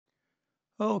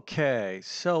Okay,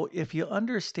 so if you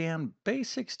understand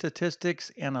basic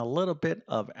statistics and a little bit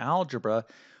of algebra,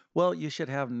 well, you should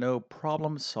have no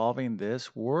problem solving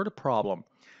this word problem.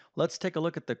 Let's take a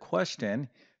look at the question.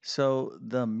 So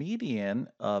the median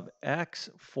of x,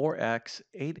 4x,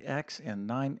 8x, and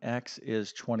 9x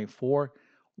is 24.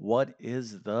 What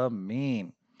is the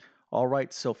mean? All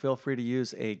right, so feel free to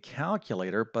use a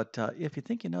calculator, but if you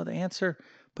think you know the answer,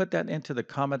 put that into the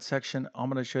comment section. I'm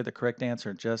going to show you the correct answer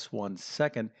in just 1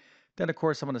 second. Then, of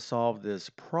course, I'm going to solve this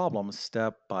problem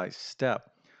step by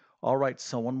step. All right,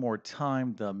 so one more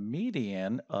time, the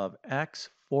median of x,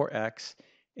 4x,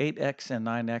 8x, and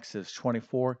 9x is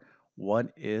 24.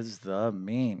 What is the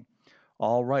mean?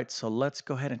 All right, so let's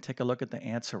go ahead and take a look at the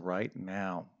answer right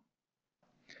now.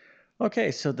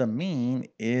 Okay, so the mean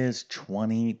is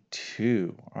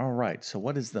 22. All right, so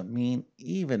what does the mean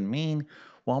even mean?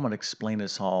 Well, I'm going to explain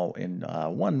this all in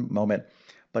one moment.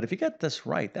 But if you get this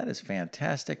right, that is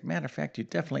fantastic. Matter of fact, you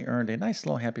definitely earned a nice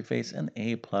little happy face, an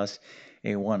A plus,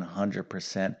 a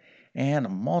 100%, and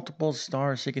multiple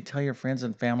stars. So you can tell your friends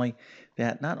and family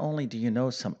that not only do you know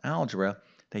some algebra,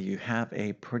 that you have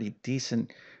a pretty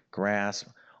decent grasp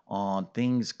on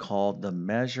things called the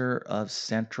measure of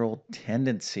central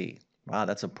tendency. Wow,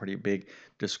 that's a pretty big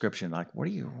description. Like, what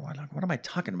am I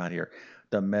talking about here?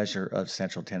 The measure of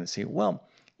central tendency. Well,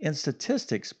 in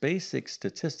statistics, basic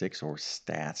statistics, or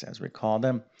stats as we call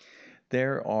them,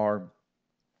 there are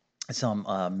some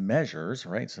measures,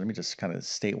 right? So let me just kind of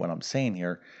state what I'm saying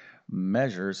here.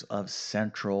 Measures of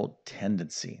central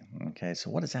tendency. Okay,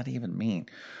 so what does that even mean?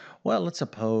 Well, let's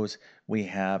suppose we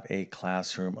have a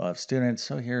classroom of students.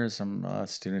 So here are some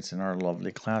students in our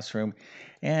lovely classroom,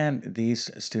 and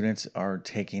these students are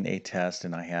taking a test,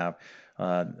 and I have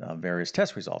various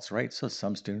test results, right? So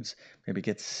some students maybe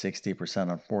get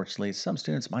 60%, unfortunately. Some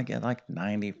students might get like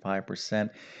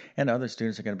 95%, and other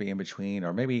students are going to be in between,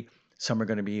 or maybe some are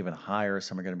going to be even higher,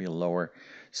 some are going to be lower.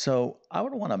 So I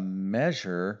would want to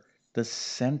measure the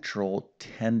central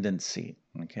tendency.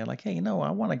 Okay, like, hey,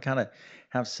 I want to kind of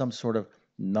have some sort of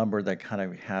number that kind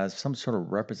of has some sort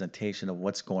of representation of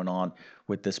what's going on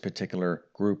with this particular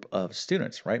group of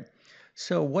students, right?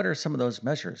 So, what are some of those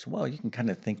measures? Well, you can kind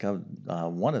of think of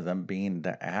one of them being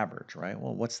the average, right?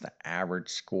 Well, what's the average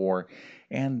score?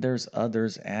 And there's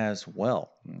others as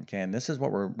well. Okay, and this is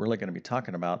what we're really going to be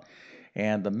talking about.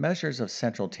 And the measures of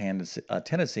central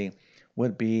tendency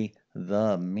would be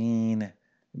the mean,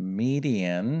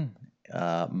 median,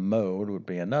 mode would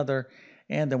be another,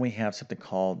 and then we have something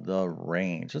called the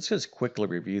range. Let's just quickly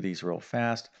review these real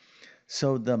fast.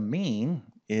 So the mean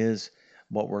is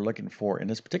what we're looking for in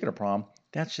this particular problem.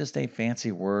 That's just a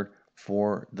fancy word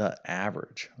for the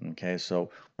average. Okay, so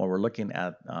when we're looking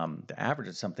at the average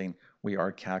of something, we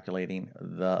are calculating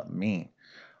the mean.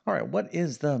 All right, what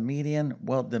is the median?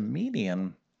 Well, the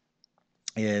median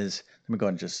is, let me go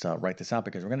ahead and just write this out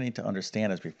because we're going to need to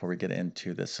understand this before we get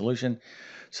into the solution.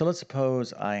 So let's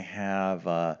suppose I have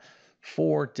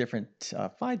five different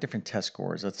test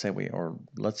scores. Let's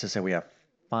just say we have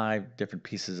five different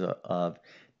pieces of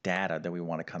data that we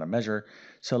want to kind of measure.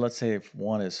 So let's say if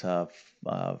one is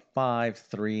 5,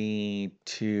 3,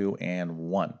 2, and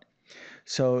 1.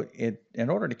 So in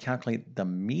order to calculate the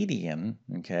median,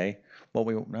 okay,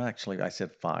 well, actually, I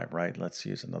said 5, right? Let's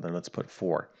use another, let's put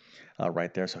 4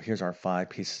 right there. So here's our 5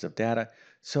 pieces of data.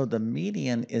 So the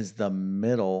median is the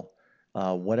middle,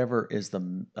 whatever is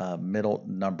the middle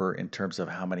number in terms of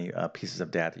how many pieces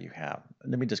of data you have.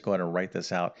 Let me just go ahead and write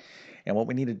this out. And what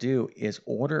we need to do is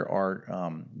order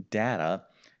our data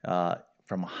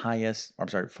from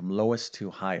lowest to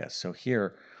highest. So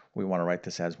here we want to write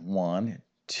this as 1,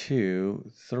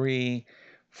 2, 3,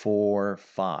 4,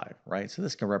 5, right? So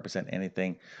this can represent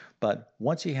anything. But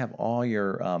once you have all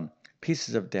your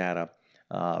pieces of data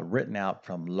written out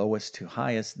from lowest to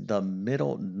highest, the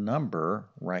middle number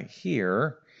right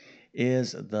here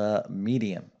is the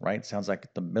median, right? Sounds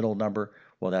like the middle number.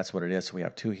 Well, that's what it is. So we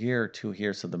have 2 here, 2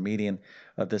 here. So the median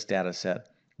of this data set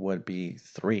would be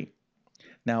 3.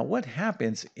 Now, what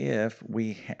happens if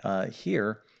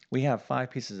here we have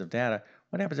 5 pieces of data?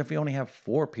 What happens if we only have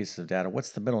 4 pieces of data?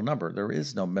 What's the middle number? There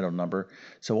is no middle number.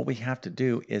 So what we have to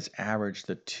do is average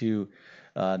the two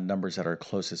numbers that are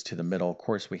closest to the middle. Of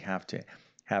course, we have to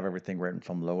have everything written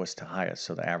from lowest to highest.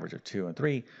 So the average of 2 and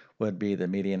 3 would be the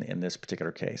median in this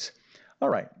particular case. All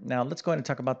right, now let's go ahead and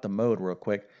talk about the mode real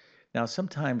quick. Now,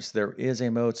 sometimes there is a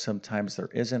mode, sometimes there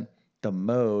isn't. The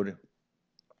mode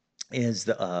is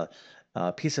the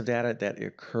piece of data that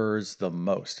occurs the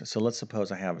most. So let's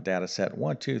suppose I have a data set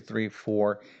 1, 2, 3,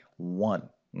 4, 1.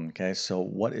 Okay, so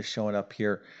what is showing up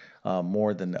here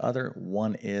more than the other?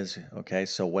 1 is, okay,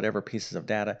 so whatever pieces of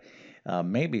data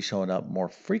maybe showing up more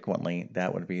frequently,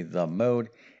 that would be the mode.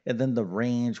 And then the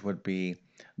range would be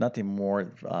nothing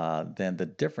more than the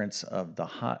difference of the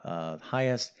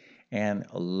highest and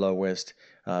lowest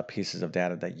pieces of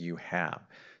data that you have.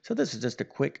 So this is just a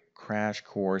quick crash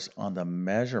course on the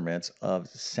measurements of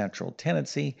central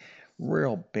tendency,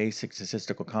 real basic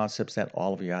statistical concepts that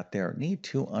all of you out there need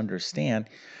to understand.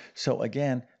 So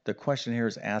again, the question here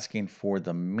is asking for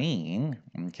the mean,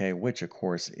 okay, which of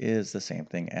course is the same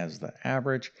thing as the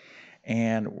average.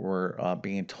 And we're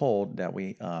being told that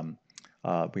we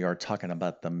are talking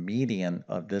about the median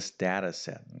of this data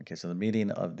set. Okay, so the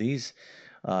median of these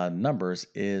numbers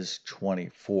is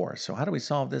 24. So how do we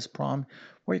solve this problem?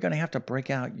 Well, you're going to have to break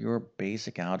out your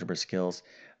basic algebra skills,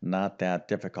 not that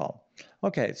difficult.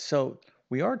 Okay, so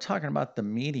we are talking about the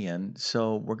median,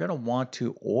 so we're going to want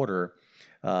to order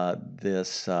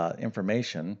this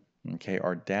information, okay,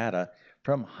 our data,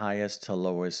 from highest to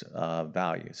lowest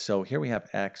value. So here we have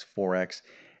x, 4x,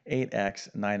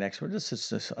 8x, 9x. We're just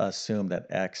assume that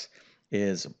x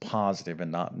is positive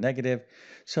and not negative.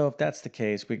 So if that's the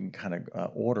case, we can kind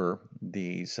of order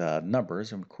these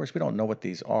numbers. And of course, we don't know what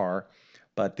these are,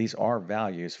 but these are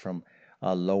values from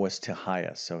lowest to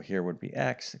highest. So here would be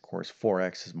x. Of course,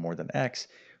 4x is more than x.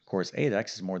 Of course,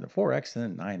 8x is more than 4x,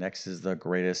 and then 9x is the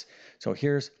greatest. So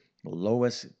here's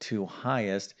lowest to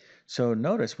highest. So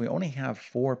notice we only have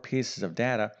 4 pieces of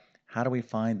data. How do we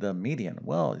find the median?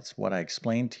 Well, it's what I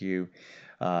explained to you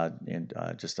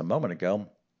just a moment ago.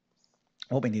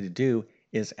 What we need to do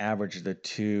is average the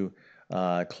two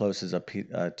closest of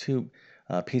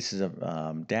pieces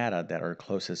of data that are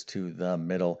closest to the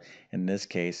middle. In this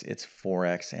case, it's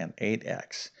 4x and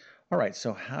 8x. All right,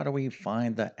 so how do we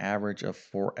find the average of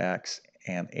 4x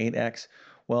and 8x?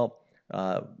 Well,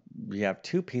 we have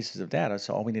 2 pieces of data,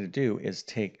 so all we need to do is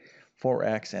take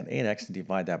 4x and 8x and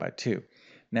divide that by 2.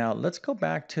 Now, let's go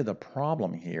back to the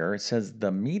problem here. It says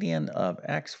the median of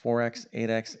x, 4x,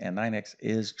 8x, and 9x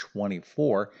is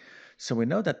 24. So we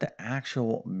know that the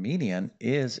actual median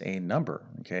is a number,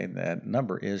 okay? That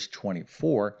number is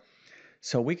 24.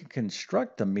 So we can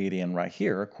construct the median right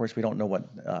here. Of course, we don't know what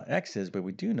x is, but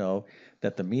we do know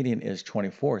that the median is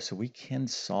 24, so we can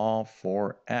solve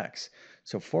for x.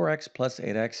 So 4x plus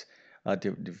 8x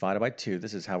divided by 2,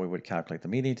 this is how we would calculate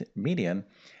the median,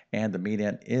 and the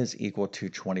median is equal to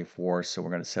 24, so we're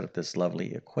going to set up this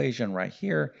lovely equation right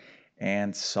here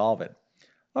and solve it.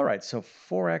 All right, so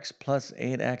 4x plus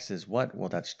 8x is what? Well,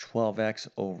 that's 12x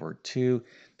over 2.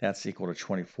 That's equal to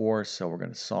 24, so we're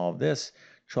going to solve this.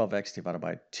 12x divided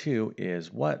by 2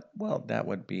 is what? Well, that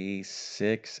would be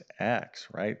 6x,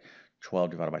 right?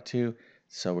 12 divided by 2,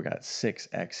 so we got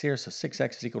 6x here. So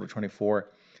 6x is equal to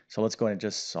 24. So let's go ahead and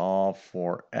just solve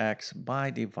for x by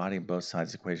dividing both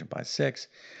sides of the equation by 6.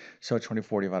 So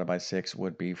 24 divided by 6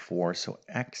 would be 4. So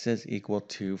x is equal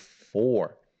to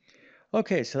 4.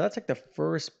 Okay, so that's like the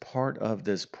first part of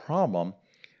this problem,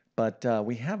 but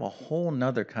we have a whole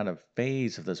nother kind of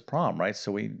phase of this problem, right?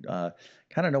 So we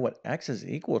kind of know what x is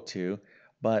equal to,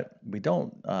 but we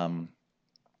don't,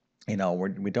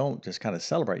 we don't just kind of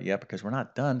celebrate yet because we're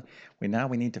not done. We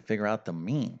need to figure out the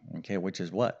mean, okay, which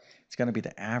is what? It's going to be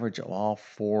the average of all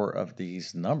 4 of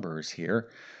these numbers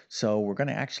here. So we're going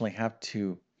to actually have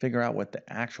to figure out what the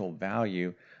actual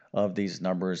value of these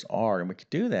numbers are. And we could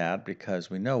do that because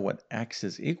we know what x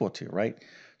is equal to, right?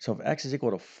 So if x is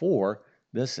equal to 4,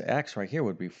 this x right here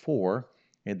would be 4.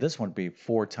 And this one would be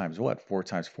 4 times what? 4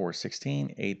 times 4 is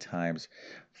 16. 8 times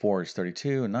 4 is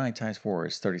 32. 9 times 4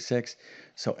 is 36.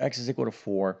 So x is equal to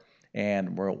 4.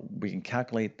 And we can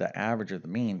calculate the average of the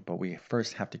mean, but we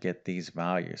first have to get these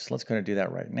values. So let's go and do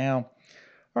that right now.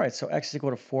 All right, so x is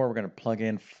equal to 4. We're going to plug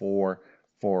in 4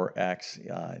 for x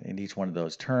in each one of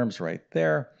those terms right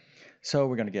there. So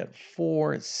we're going to get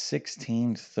 4,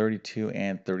 16, 32,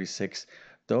 and 36.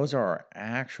 Those are our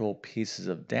actual pieces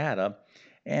of data.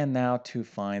 And now to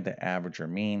find the average or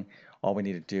mean, all we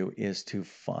need to do is to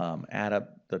add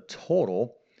up the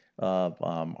total of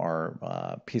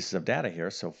our pieces of data here.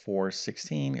 So 4,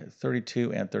 16,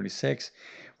 32, and 36.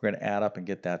 We're going to add up and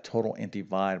get that total and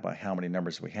divide by how many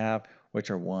numbers we have, which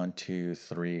are 1, 2,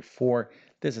 3, 4.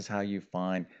 This is how you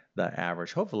find the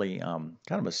average. Hopefully, kind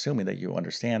of assuming that you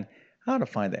understand how to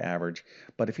find the average.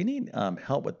 But if you need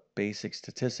help with basic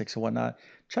statistics and whatnot,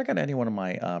 check out any one of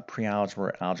my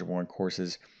pre-algebra, algebra 1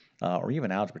 courses, or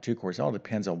even algebra 2 courses. It all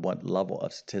depends on what level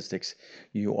of statistics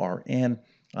you are in.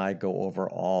 I go over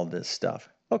all this stuff.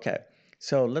 Okay,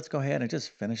 so let's go ahead and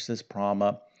just finish this problem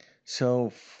up. So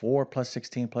 4 plus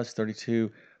 16 plus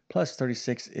 32 plus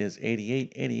 36 is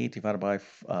 88. 88 divided by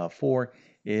 4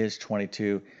 is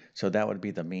 22. So that would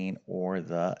be the mean or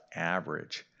the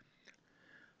average.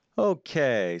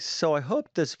 Okay, so I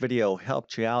hope this video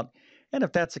helped you out. And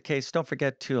if that's the case, don't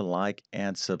forget to like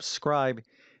and subscribe.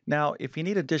 Now, if you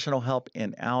need additional help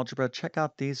in algebra, check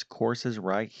out these courses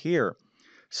right here.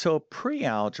 So,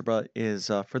 pre-algebra is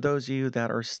for those of you that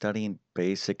are studying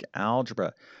basic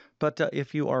algebra. But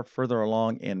if you are further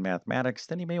along in mathematics,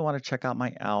 then you may want to check out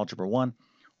my Algebra 1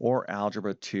 or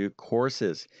Algebra 2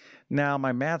 courses. Now,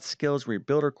 my Math Skills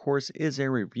Rebuilder course is a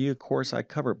review course. I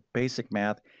cover basic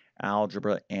math,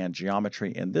 algebra, and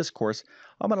geometry in this course.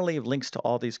 I'm going to leave links to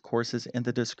all these courses in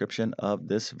the description of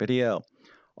this video.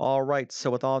 All right,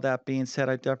 so with all that being said,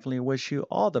 I definitely wish you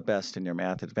all the best in your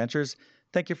math adventures.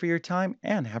 Thank you for your time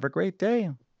and have a great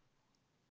day.